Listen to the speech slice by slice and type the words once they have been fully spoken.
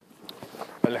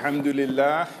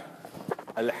Alhamdulillah,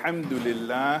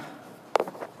 alhamdulillah,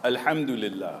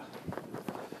 alhamdulillah.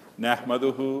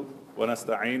 Nahmaduhu wa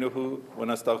nasta'inuhu wa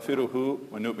nastaghfiruhu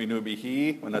wa nu'minu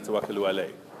bihi wa natawakkalu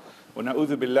alayh. Wa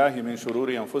na'udhu billahi min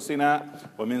shururi anfusina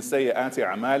wa min sayyiati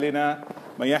a'malina.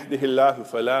 Man yahdihillahu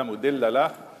fala mudilla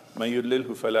lah, man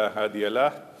yudlilhu fala hadiya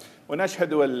lah. Wa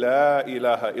nashhadu an la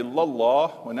ilaha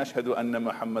illallah wa nashhadu anna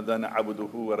Muhammadan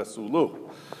abduhu wa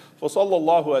rasuluh. وصلى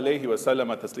الله عليه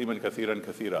وسلم تسليما كثيرا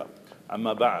كثيرا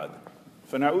أما بعد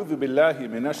فنعوذ بالله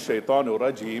من الشيطان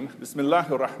الرجيم بسم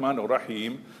الله الرحمن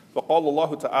الرحيم فقال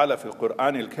الله تعالى في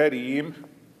القرآن الكريم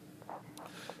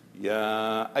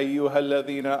يا أيها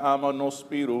الذين آمنوا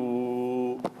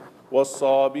اصبروا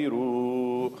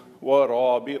والصابروا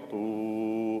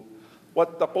ورابطوا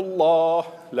واتقوا الله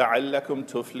لعلكم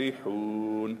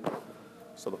تفلحون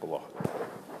صدق الله.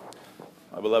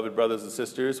 My beloved brothers and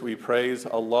sisters, we praise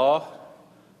Allah,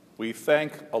 we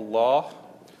thank Allah,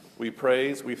 we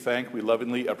praise, we thank, we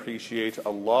lovingly appreciate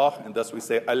Allah, and thus we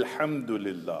say,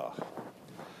 Alhamdulillah.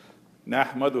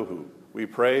 Nahmaduhu, we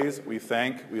praise, we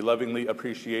thank, we lovingly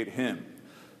appreciate Him.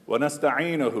 Wa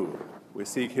nasta'inuhu, we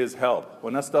seek His help.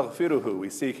 Wa nastaghfiruhu, we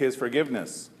seek His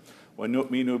forgiveness. Wa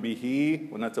nu'minu bihi,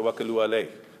 wa natawakkalu alayh.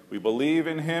 We believe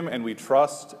in Him and we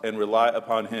trust and rely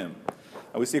upon Him.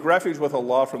 And we seek refuge with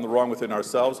Allah from the wrong within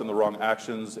ourselves and the wrong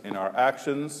actions in our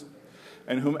actions.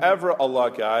 And whomever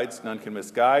Allah guides, none can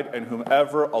misguide. And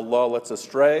whomever Allah lets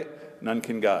astray, none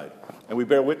can guide. And we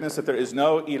bear witness that there is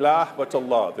no ilah but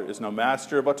Allah. There is no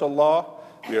master but Allah.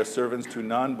 We are servants to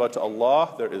none but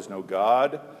Allah. There is no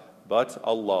God but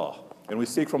Allah. And we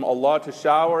seek from Allah to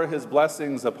shower His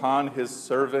blessings upon His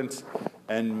servant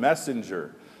and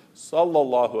messenger,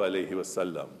 sallallahu alayhi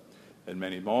wasallam. And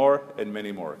many more,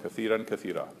 kathiran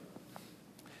kathira.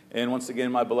 And once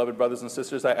again, my beloved brothers and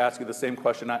sisters, I ask you the same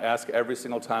question I ask every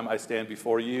single time I stand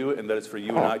before you, and that is for you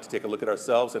and I to take a look at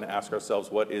ourselves and ask ourselves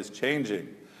what is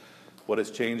changing. What is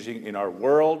changing in our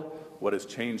world, what is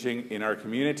changing in our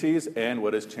communities, and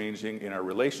what is changing in our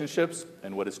relationships,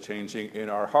 and what is changing in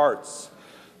our hearts.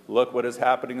 Look what is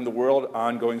happening in the world,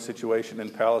 ongoing situation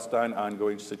in Palestine,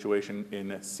 ongoing situation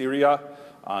in Syria,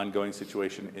 ongoing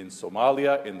situation in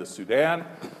Somalia, in the Sudan,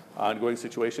 ongoing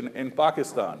situation in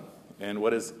Pakistan. And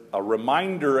what is a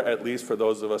reminder, at least for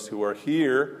those of us who are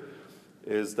here,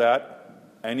 is that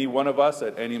any one of us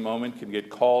at any moment can get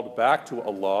called back to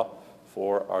Allah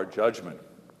for our judgment.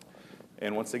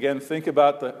 And once again, think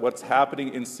about what's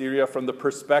happening in Syria from the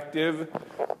perspective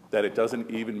that it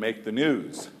doesn't even make the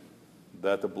news,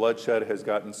 that the bloodshed has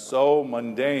gotten so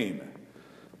mundane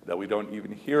that we don't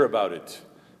even hear about it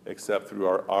except through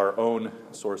our own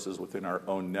sources within our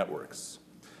own networks.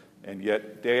 And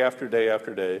yet, day after day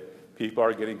after day, people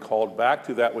are getting called back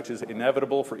to that which is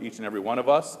inevitable for each and every one of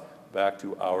us, back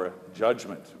to our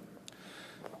judgment.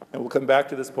 And we'll come back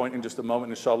to this point in just a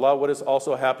moment, inshallah, what is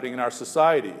also happening in our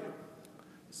society.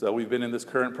 So we've been in this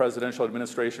current presidential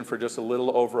administration for just a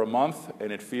little over a month,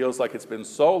 and it feels like it's been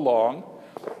so long,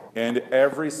 and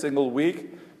every single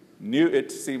week,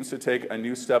 it seems to take a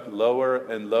new step lower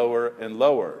and lower and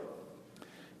lower.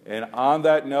 And on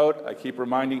that note, I keep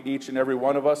reminding each and every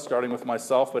one of us, starting with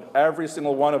myself, but every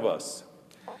single one of us,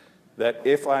 that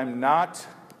if I'm not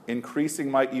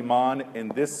increasing my iman in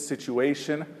this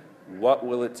situation, what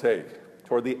will it take?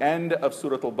 Toward the end of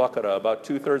Surah Al-Baqarah, about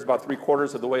two-thirds, about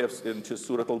three-quarters of the way into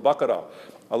Surah Al-Baqarah,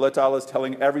 Allah Ta'ala is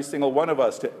telling every single one of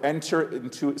us to enter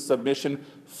into submission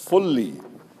fully,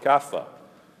 kafa.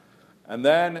 And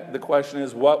then the question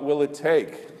is, what will it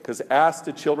take? Because ask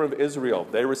the children of Israel,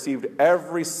 they received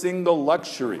every single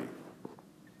luxury,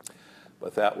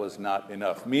 but that was not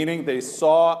enough. Meaning they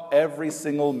saw every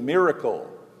single miracle,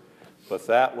 but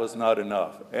that was not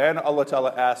enough. And Allah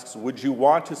Ta'ala asks, would you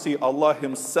want to see Allah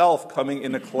Himself coming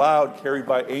in a cloud carried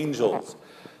by angels?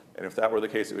 And if that were the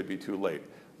case, it would be too late.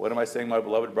 What am I saying, my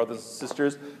beloved brothers and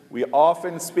sisters? We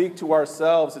often speak to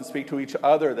ourselves and speak to each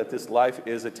other that this life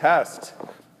is a test.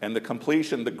 And the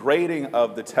completion, the grading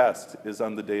of the test is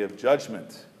on the day of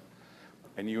judgment.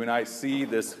 And you and I see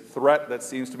this threat that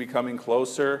seems to be coming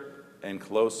closer and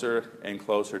closer and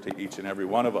closer to each and every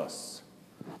one of us.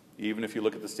 Even if you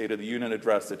look at the State of the Union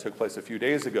address that took place a few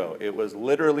days ago, it was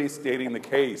literally stating the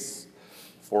case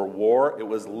for war. It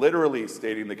was literally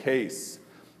stating the case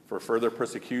for further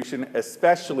persecution,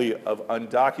 especially of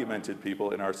undocumented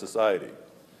people in our society.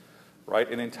 Right?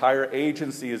 An entire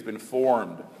agency has been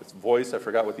formed. Its voice, I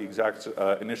forgot what the exact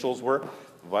initials were,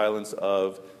 violence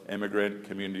of immigrant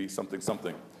community something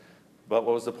something. But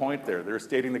what was the point there? They're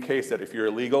stating the case that if you're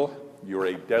illegal, you're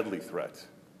a deadly threat.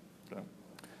 Okay?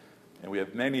 And we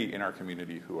have many in our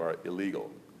community who are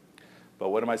illegal. But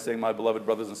what am I saying, my beloved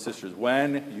brothers and sisters?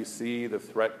 When you see the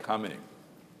threat coming,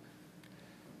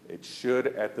 it should,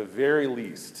 at the very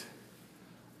least,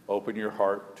 open your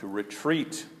heart to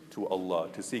retreat to Allah,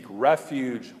 to seek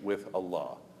refuge with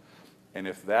Allah. And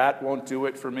if that won't do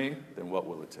it for me, then what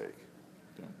will it take?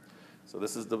 Okay. So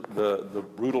this is the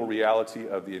brutal reality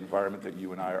of the environment that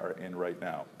you and I are in right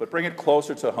now. But bring it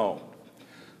closer to home.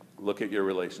 Look at your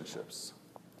relationships.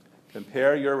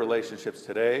 Compare your relationships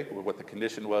today with what the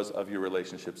condition was of your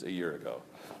relationships a year ago.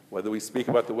 Whether we speak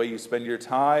about the way you spend your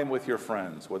time with your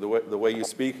friends, whether the way you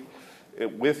speak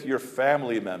with your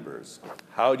family members,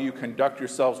 how do you conduct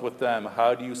yourselves with them?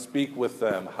 How do you speak with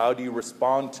them? How do you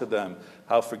respond to them?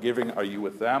 How forgiving are you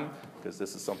with them? Because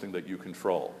this is something that you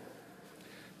control.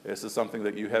 This is something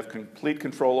that you have complete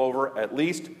control over, at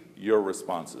least your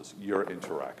responses, your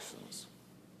interactions.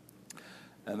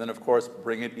 And then, of course,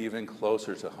 bring it even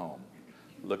closer to home.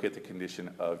 Look at the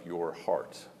condition of your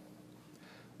heart.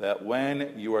 That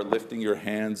when you are lifting your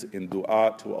hands in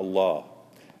dua to Allah,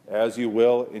 as you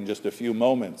will in just a few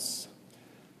moments,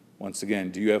 once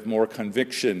again, do you have more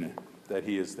conviction that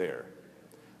He is there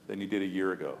than you did a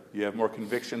year ago? Do you have more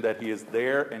conviction that He is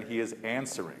there and He is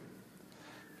answering?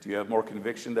 Do you have more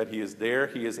conviction that He is there,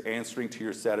 He is answering to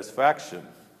your satisfaction?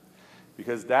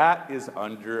 Because that is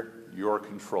under your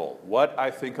control. What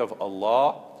I think of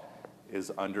Allah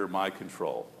is under my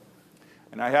control.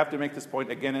 And I have to make this point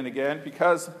again and again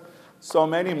because so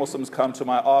many Muslims come to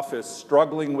my office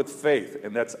struggling with faith,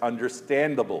 and that's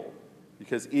understandable.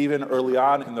 Because even early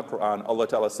on in the Quran, Allah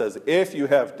Ta'ala says, if you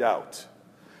have doubt,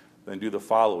 then do the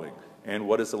following. And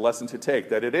what is the lesson to take?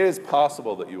 That it is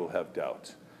possible that you will have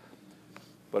doubt.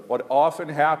 But what often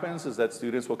happens is that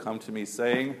students will come to me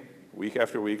saying, week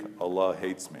after week, Allah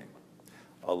hates me.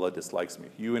 Allah dislikes me.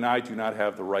 You and I do not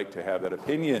have the right to have that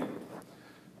opinion.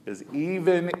 Because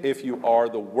even if you are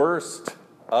the worst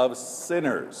of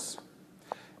sinners,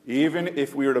 even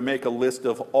if we were to make a list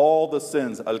of all the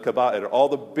sins, al-kaba'ir, all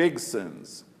the big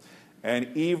sins, and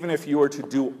even if you were to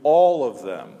do all of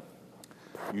them,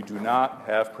 you do not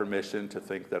have permission to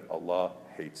think that Allah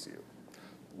hates you.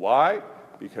 Why?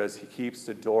 Because He keeps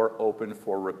the door open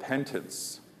for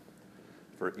repentance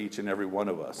for each and every one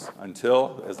of us,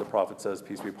 until, as the Prophet says,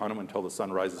 peace be upon him, until the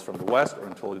sun rises from the west or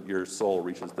until your soul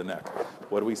reaches the neck.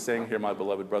 What are we saying here, my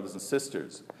beloved brothers and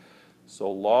sisters?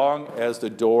 So long as the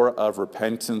door of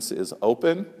repentance is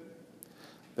open,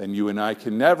 then you and I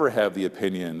can never have the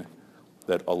opinion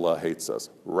that Allah hates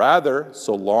us. Rather,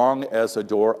 so long as the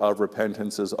door of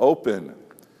repentance is open,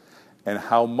 and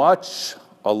how much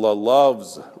Allah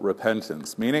loves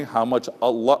repentance, meaning how much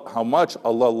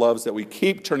Allah loves that we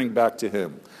keep turning back to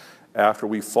Him after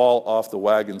we fall off the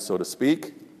wagon, so to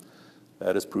speak.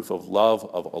 That is proof of love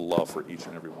of Allah for each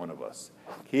and every one of us.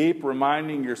 Keep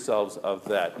reminding yourselves of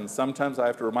that. And sometimes I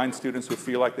have to remind students who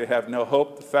feel like they have no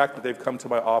hope, the fact that they've come to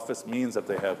my office means that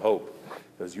they have hope,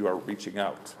 because you are reaching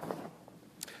out.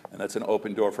 And that's an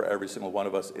open door for every single one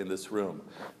of us in this room.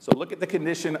 So look at the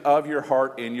condition of your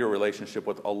heart in your relationship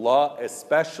with Allah,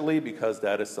 especially because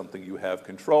that is something you have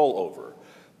control over.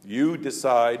 You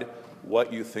decide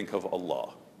what you think of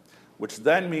Allah, which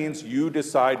then means you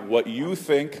decide what you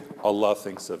think Allah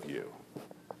thinks of you.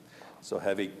 So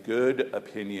have a good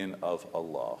opinion of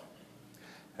Allah.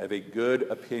 Have a good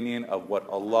opinion of what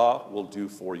Allah will do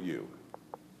for you.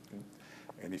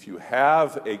 And if you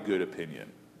have a good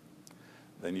opinion,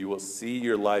 then you will see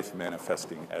your life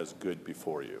manifesting as good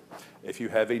before you. If you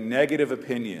have a negative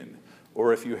opinion,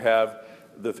 or if you have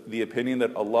the opinion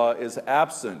that Allah is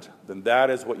absent, then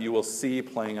that is what you will see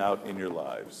playing out in your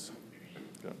lives.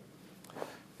 Okay.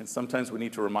 And sometimes we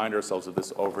need to remind ourselves of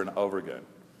this over and over again.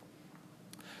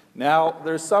 Now,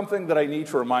 there's something that I need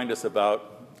to remind us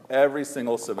about every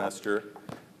single semester,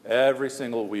 every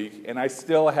single week, and I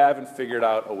still haven't figured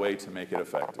out a way to make it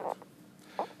effective.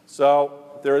 So,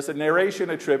 there is a narration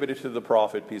attributed to the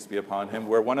Prophet, peace be upon him,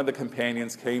 where one of the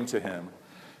companions came to him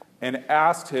and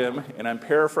asked him, and I'm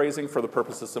paraphrasing for the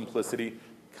purpose of simplicity,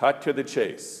 cut to the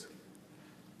chase.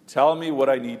 Tell me what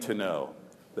I need to know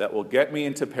that will get me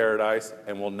into paradise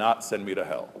and will not send me to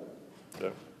hell.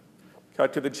 Okay?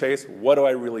 Cut to the chase, what do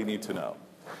I really need to know?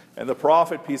 And the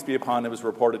Prophet, peace be upon him, is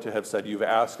reported to have said, you've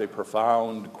asked a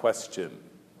profound question.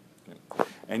 Okay?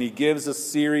 And he gives a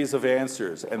series of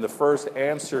answers. And the first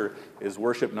answer is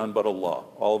worship none but Allah.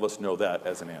 All of us know that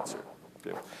as an answer.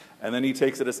 Okay. And then he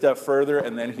takes it a step further,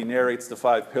 and then he narrates the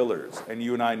 5 pillars. And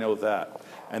you and I know that.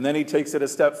 And then he takes it a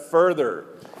step further,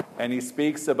 and he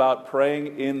speaks about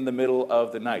praying in the middle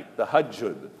of the night, the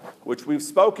Hajjud, which we've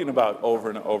spoken about over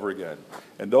and over again.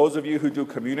 And those of you who do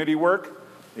community work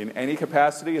in any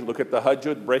capacity, look at the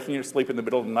Hajjud, breaking your sleep in the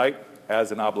middle of the night,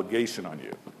 as an obligation on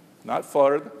you. Not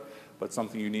fard, but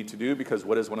something you need to do, because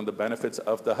what is one of the benefits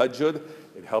of the tahajjud?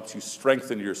 It helps you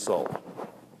strengthen your soul.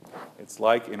 It's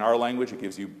like, in our language, it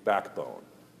gives you backbone.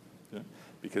 Okay?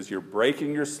 Because you're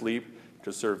breaking your sleep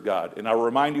to serve God. And I'll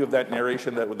remind you of that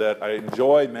narration that I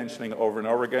enjoy mentioning over and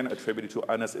over again, attributed to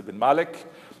Anas ibn Malik.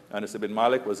 Anas ibn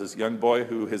Malik was this young boy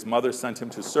who his mother sent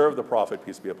him to serve the Prophet,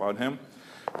 peace be upon him,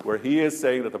 where he is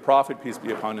saying that the Prophet, peace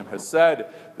be upon him, has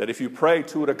said that if you pray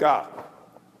 2 rak'ah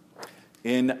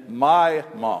in my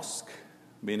mosque,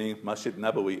 meaning Masjid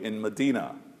Nabawi in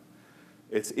Medina,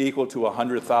 it's equal to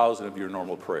 100,000 of your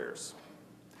normal prayers.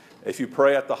 If you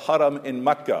pray at the Haram in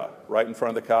Mecca, right in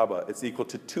front of the Kaaba, it's equal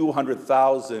to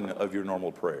 200,000 of your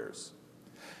normal prayers.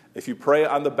 If you pray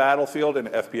on the battlefield, and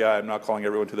FBI, I'm not calling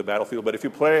everyone to the battlefield, but if you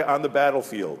pray on the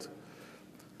battlefield,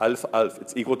 alf,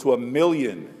 it's equal to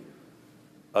 1,000,000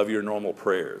 of your normal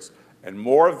prayers. And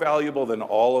more valuable than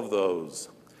all of those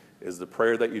is the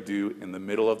prayer that you do in the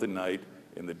middle of the night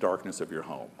in the darkness of your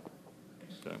home.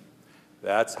 Okay?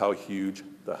 That's how huge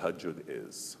the tahajjud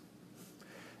is.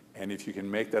 And if you can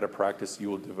make that a practice, you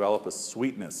will develop a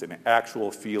sweetness, an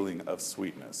actual feeling of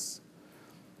sweetness.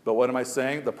 But what am I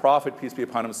saying? The Prophet, peace be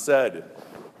upon him, said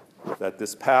that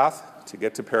this path to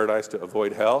get to paradise, to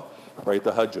avoid hell, pray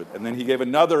the tahajjud. And then he gave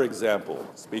another example,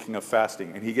 speaking of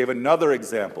fasting. And he gave another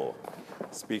example,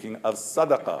 speaking of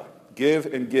sadaqah. Give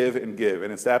and give and give.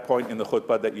 And it's that point in the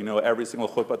khutbah that you know every single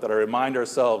khutbah that I remind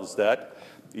ourselves that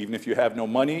even if you have no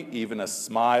money, even a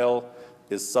smile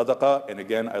is sadaqah. And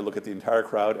again, I look at the entire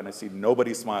crowd and I see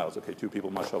nobody smiles. Okay, 2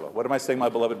 people, mashallah. What am I saying, my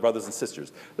beloved brothers and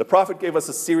sisters? The Prophet gave us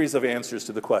a series of answers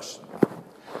to the question.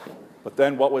 But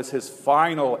then what was his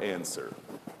final answer?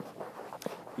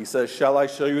 He says, shall I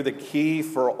show you the key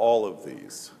for all of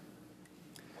these?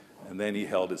 And then he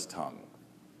held his tongue.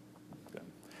 Okay.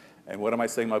 And what am I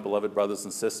saying, my beloved brothers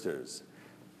and sisters?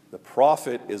 The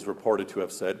Prophet is reported to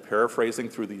have said, paraphrasing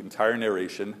through the entire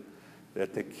narration,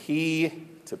 that the key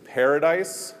to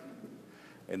paradise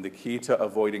and the key to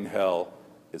avoiding hell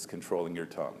is controlling your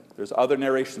tongue. There's other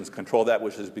narrations, control that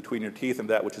which is between your teeth and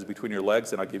that which is between your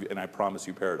legs, and I promise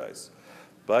you paradise.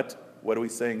 But what are we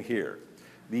saying here?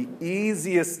 The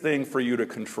easiest thing for you to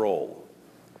control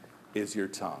is your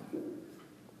tongue.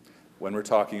 When we're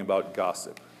talking about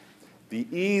gossip, the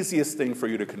easiest thing for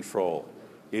you to control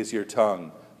is your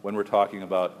tongue when we're talking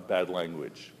about bad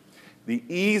language. The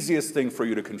easiest thing for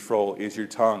you to control is your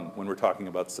tongue when we're talking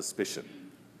about suspicion.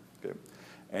 Okay?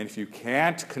 And if you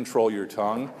can't control your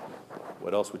tongue,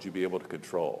 what else would you be able to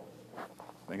control?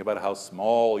 Think about how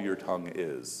small your tongue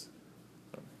is.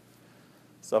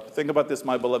 So think about this,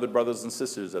 my beloved brothers and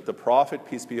sisters, that the Prophet,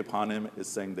 peace be upon him, is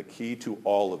saying the key to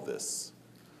all of this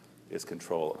is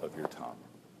control of your tongue.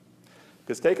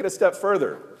 Because take it a step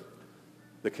further.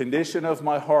 The condition of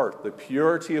my heart, the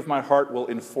purity of my heart will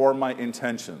inform my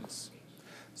intentions.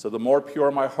 So the more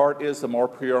pure my heart is, the more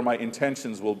pure my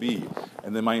intentions will be.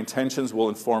 And then my intentions will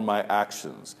inform my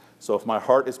actions. So if my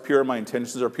heart is pure, my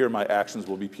intentions are pure, my actions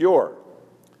will be pure.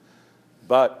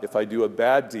 But if I do a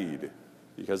bad deed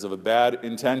because of a bad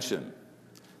intention,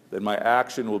 then my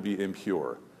action will be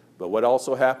impure. But what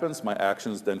also happens? My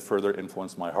actions then further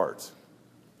influence my heart.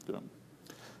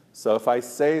 So if I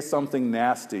say something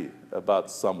nasty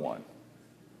about someone,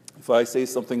 if I say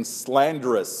something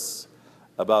slanderous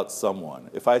about someone,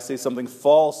 if I say something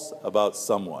false about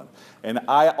someone, and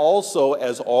I also,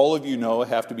 as all of you know,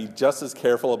 have to be just as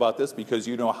careful about this because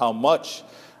you know how much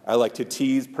I like to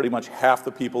tease pretty much half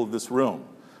the people in this room.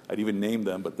 I'd even name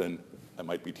them, but then I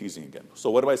might be teasing again. So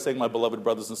what am I saying, my beloved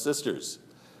brothers and sisters?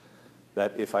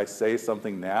 That if I say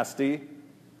something nasty,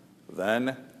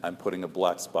 then I'm putting a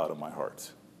black spot on my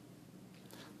heart.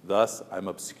 Thus, I'm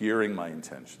obscuring my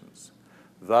intentions.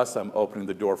 Thus, I'm opening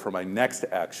the door for my next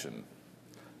action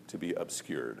to be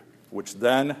obscured, which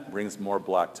then brings more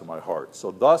black to my heart. So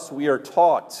thus we are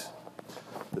taught,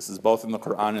 this is both in the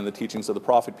Quran and the teachings of the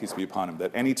Prophet, peace be upon him,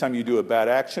 that anytime you do a bad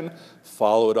action,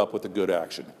 follow it up with a good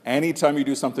action. Anytime you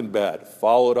do something bad,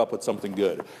 follow it up with something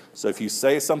good. So if you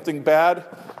say something bad,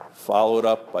 follow it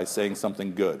up by saying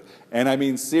something good. And I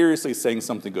mean seriously saying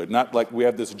something good. Not like we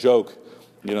have this joke,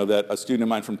 that a student of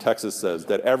mine from Texas says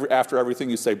that after everything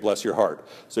you say, bless your heart.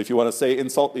 So if you want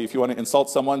to insult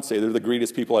someone, say they're the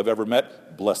greatest people I've ever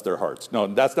met, bless their hearts. No,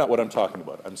 that's not what I'm talking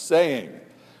about. I'm saying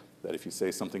that if you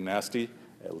say something nasty,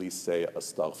 at least say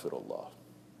astaghfirullah.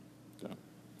 Okay?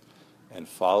 And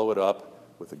follow it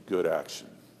up with a good action.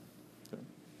 Okay?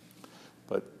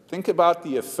 But think about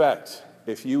the effect.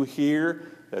 If you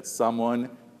hear that someone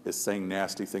is saying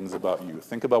nasty things about you,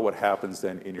 think about what happens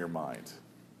then in your mind.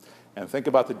 And think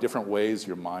about the different ways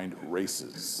your mind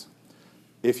races.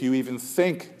 If you even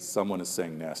think someone is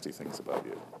saying nasty things about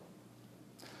you.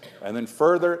 And then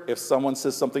further, if someone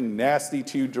says something nasty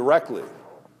to you directly,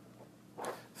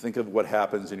 think of what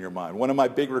happens in your mind. One of my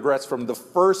big regrets from the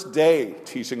first day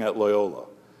teaching at Loyola,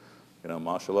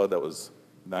 mashallah, that was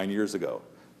 9 years ago.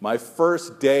 My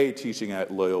first day teaching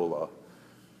at Loyola,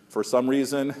 for some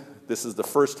reason, this is the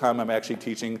first time I'm actually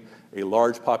teaching a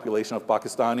large population of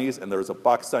Pakistanis, and there was a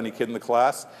Pakistani kid in the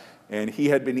class, and he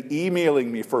had been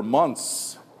emailing me for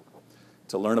months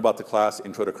to learn about the class,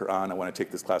 Intro to Quran, I want to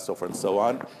take this class, so forth and so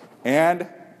on. And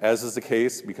as is the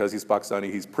case, because he's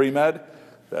Pakistani, he's pre-med,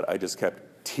 that I just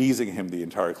kept teasing him the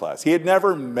entire class. He had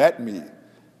never met me,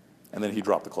 and then he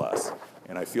dropped the class.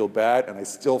 And I feel bad, and I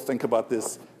still think about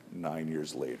this 9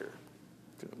 years later.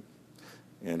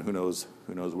 And who knows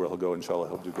where he'll go. Inshallah,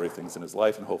 he'll do great things in his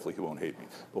life, and hopefully he won't hate me.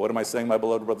 But what am I saying, my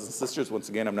beloved brothers and sisters? Once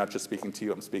again, I'm not just speaking to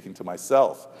you, I'm speaking to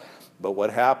myself. But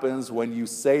what happens when you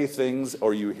say things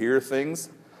or you hear things,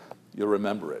 you'll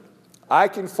remember it. I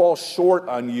can fall short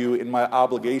on you in my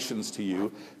obligations to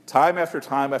you time after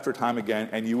time after time again,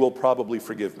 and you will probably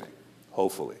forgive me,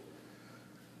 hopefully.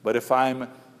 But if I'm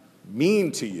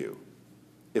mean to you,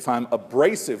 if I'm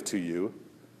abrasive to you,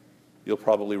 you'll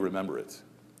probably remember it.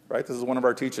 Right? This is one of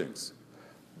our teachings,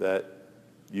 that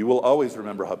you will always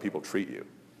remember how people treat you.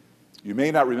 You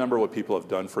may not remember what people have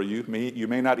done for you. You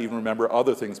may not even remember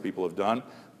other things people have done,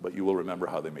 but you will remember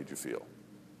how they made you feel.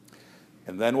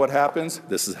 And then what happens?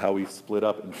 This is how we split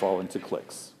up and fall into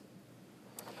cliques.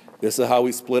 This is how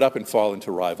we split up and fall into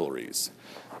rivalries.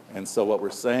 And so what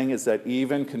we're saying is that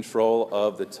even control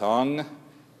of the tongue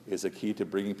is a key to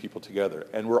bringing people together.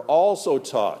 And we're also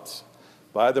taught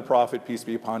by the Prophet, peace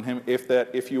be upon him,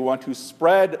 if you want to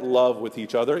spread love with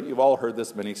each other, you've all heard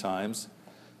this many times,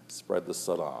 spread the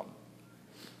salam.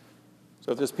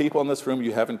 So if there's people in this room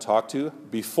you haven't talked to,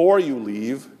 before you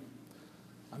leave,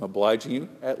 I'm obliging you,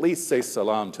 at least say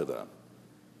salam to them.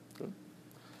 Good.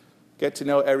 Get to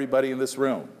know everybody in this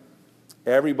room.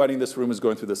 Everybody in this room is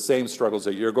going through the same struggles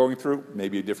that you're going through,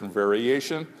 maybe a different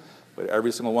variation, but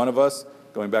every single one of us,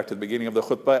 going back to the beginning of the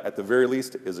khutbah, at the very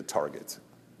least, is a target.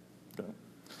 Okay.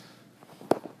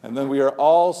 And then we are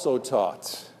also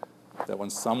taught that when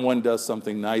someone does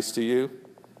something nice to you,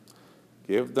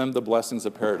 give them the blessings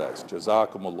of paradise.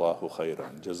 Jazakumullahu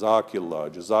khairan. Jazakillah.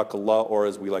 Jazakallah, or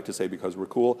as we like to say because we're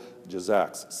cool,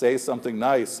 jazaks. Say something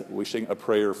nice, wishing a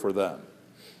prayer for them.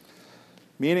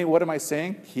 Meaning, what am I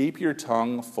saying? Keep your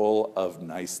tongue full of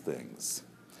nice things,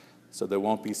 so there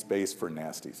won't be space for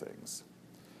nasty things.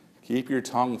 Keep your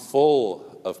tongue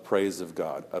full of praise of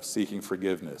God, of seeking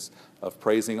forgiveness, of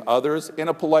praising others in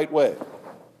a polite way.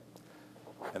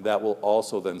 And that will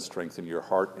also then strengthen your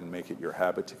heart and make it your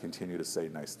habit to continue to say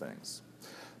nice things.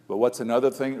 But what's another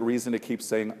reason to keep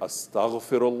saying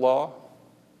astaghfirullah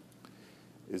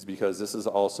is because this is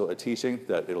also a teaching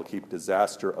that it'll keep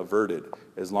disaster averted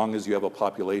as long as you have a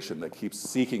population that keeps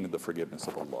seeking the forgiveness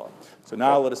of Allah. So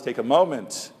now let us take a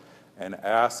moment and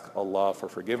ask Allah for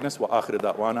forgiveness. Wa akhir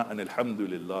da'wana and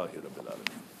alhamdulillahi rabbil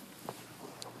alamin.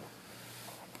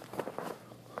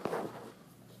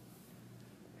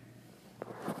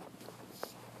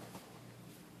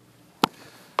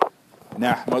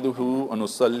 نحمده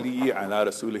ونصلي على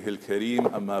رسوله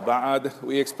الكريم أما بعد.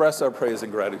 We express our praise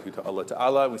and gratitude to Allah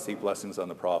Ta'ala. We seek blessings on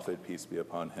the Prophet, peace be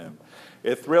upon him.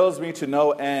 It thrills me to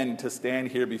no end to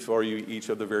stand here before you each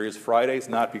of the various Fridays,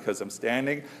 not because I'm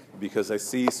standing, because I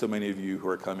see so many of you who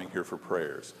are coming here for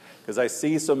prayers. Because I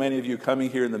see so many of you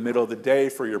coming here in the middle of the day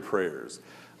for your prayers.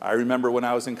 I remember when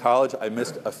I was in college, I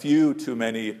missed a few too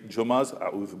many Jum'ahs.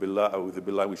 A'udhu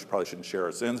billah, we probably shouldn't share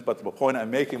our sins. But the point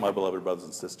I'm making, my beloved brothers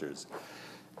and sisters,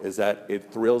 is that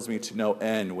it thrills me to no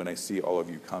end when I see all of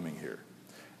you coming here.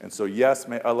 And so yes,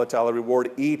 may Allah Ta'ala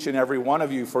reward each and every one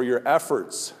of you for your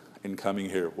efforts in coming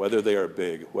here, whether they are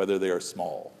big, whether they are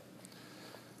small.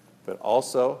 But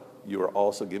also, you are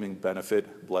also giving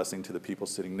benefit, blessing to the people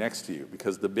sitting next to you,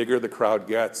 because the bigger the crowd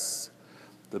gets,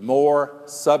 the more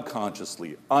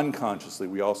subconsciously, unconsciously,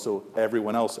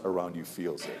 everyone else around you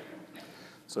feels it.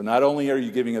 So not only are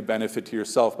you giving a benefit to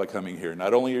yourself by coming here,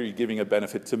 not only are you giving a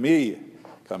benefit to me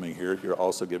coming here, you're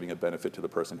also giving a benefit to the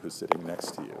person who's sitting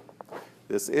next to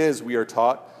you. We are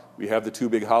taught, we have the two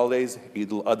big holidays,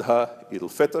 Eid al-Adha, Eid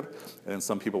al-Fitr, and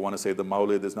some people want to say the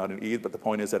Mawlid is not an Eid, but the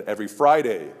point is that every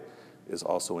Friday is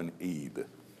also an Eid.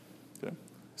 Okay?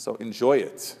 So enjoy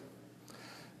it.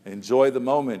 Enjoy the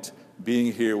moment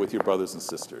being here with your brothers and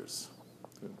sisters.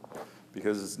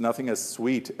 Because it's nothing as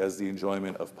sweet as the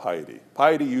enjoyment of piety.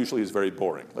 Piety usually is very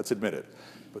boring, let's admit it.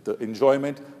 But the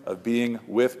enjoyment of being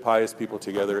with pious people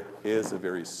together is a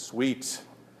very sweet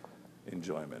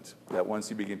enjoyment. That once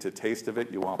you begin to taste of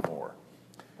it, you want more.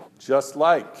 Just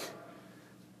like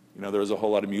You know, there was a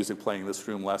whole lot of music playing in this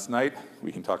room last night.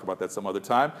 We can talk about that some other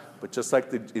time. But just like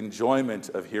the enjoyment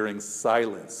of hearing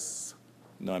silence,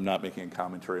 no, I'm not making a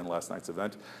commentary on last night's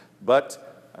event,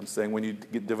 but I'm saying when you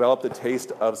develop the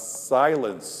taste of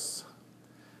silence,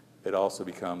 it also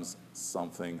becomes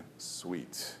something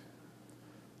sweet,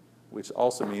 which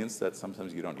also means that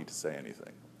sometimes you don't need to say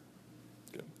anything.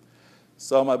 Good.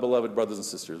 So, my beloved brothers and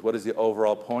sisters, what is the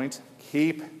overall point?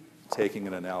 Keep taking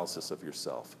an analysis of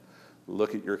yourself.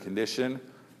 Look at your condition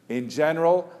in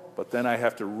general, but then I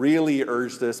have to really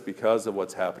urge this because of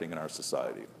what's happening in our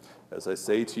society. As I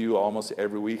say to you almost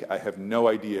every week, I have no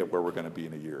idea where we're going to be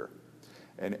in a year.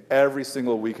 And every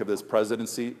single week of this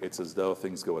presidency, it's as though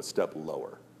things go a step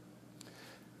lower.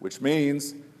 Which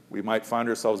means we might find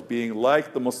ourselves being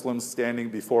like the Muslims standing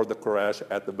before the Quraysh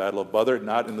at the Battle of Badr,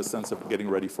 not in the sense of getting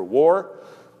ready for war,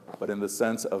 but in the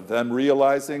sense of them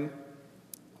realizing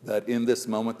that in this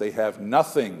moment they have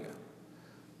nothing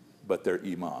but their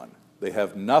iman. They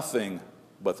have nothing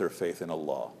but their faith in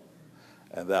Allah.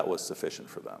 And that was sufficient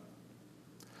for them.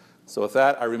 So with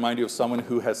that, I remind you of someone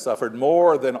who has suffered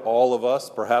more than all of us,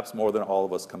 perhaps more than all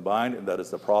of us combined, and that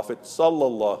is the Prophet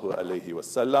sallallahu alaihi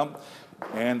wasallam.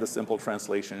 And the simple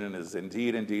translation is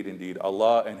indeed, indeed, indeed,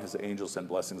 Allah and His angels send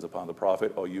blessings upon the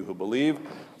Prophet. O you who believe,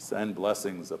 send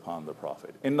blessings upon the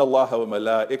Prophet. Inna Allaha wa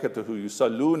malaikatahu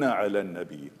yusalluna ala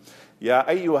nabi. Ya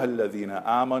ayyuha alladhina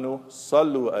amanu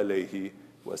sallu alayhi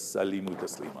wa sallimu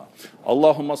taslima.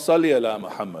 Allahumma salli ala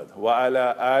Muhammad wa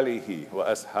ala alihi wa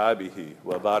ashabihi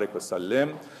wa barik wa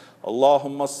sallim.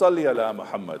 Allahumma salli ala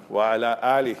Muhammad wa ala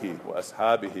alihi wa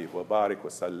ashabihi wa barik wa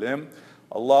sallim.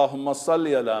 Allahumma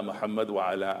salli ala Muhammad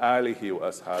wa ala alihi wa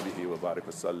ashabihi wa barik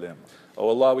wa sallim. O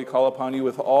Allah, we call upon you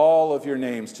with all of your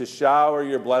names to shower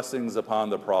your blessings upon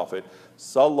the Prophet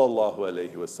sallallahu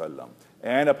alayhi wa sallam,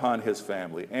 and upon his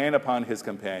family, and upon his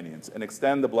companions, and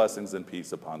extend the blessings and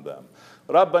peace upon them.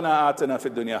 رَبَّنَا آتِنَا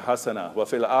فِي الدُّنْيَا حَسَنَةً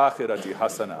وَفِي الْآخِرَةِ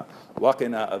حَسَنَةً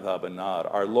وَقِنَا عَذَابَ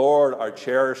النَّارِ. Our Lord, our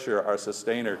cherisher, our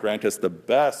sustainer, grant us the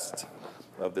best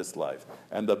of this life,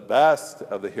 and the best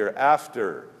of the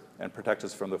hereafter, and protect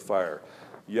us from the fire.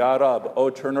 Ya Rab, O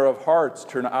turner of hearts,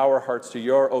 turn our hearts to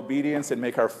your obedience and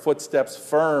make our footsteps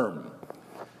firm.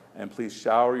 And please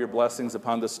shower your blessings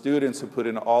upon the students who put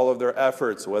in all of their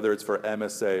efforts, whether it's for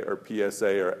MSA or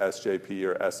PSA or SJP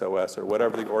or SOS or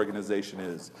whatever the organization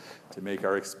is, to make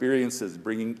our experiences,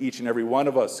 bringing each and every one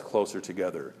of us closer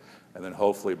together, and then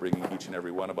hopefully bringing each and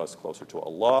every one of us closer to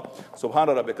Allah.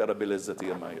 Subhana rabbika rabbil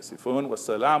izzati amma yasifun, wa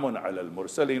salamun ala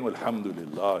al-mursaleen,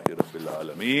 walhamdulillahi rabbil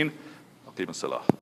alameen. Aqim as-salah.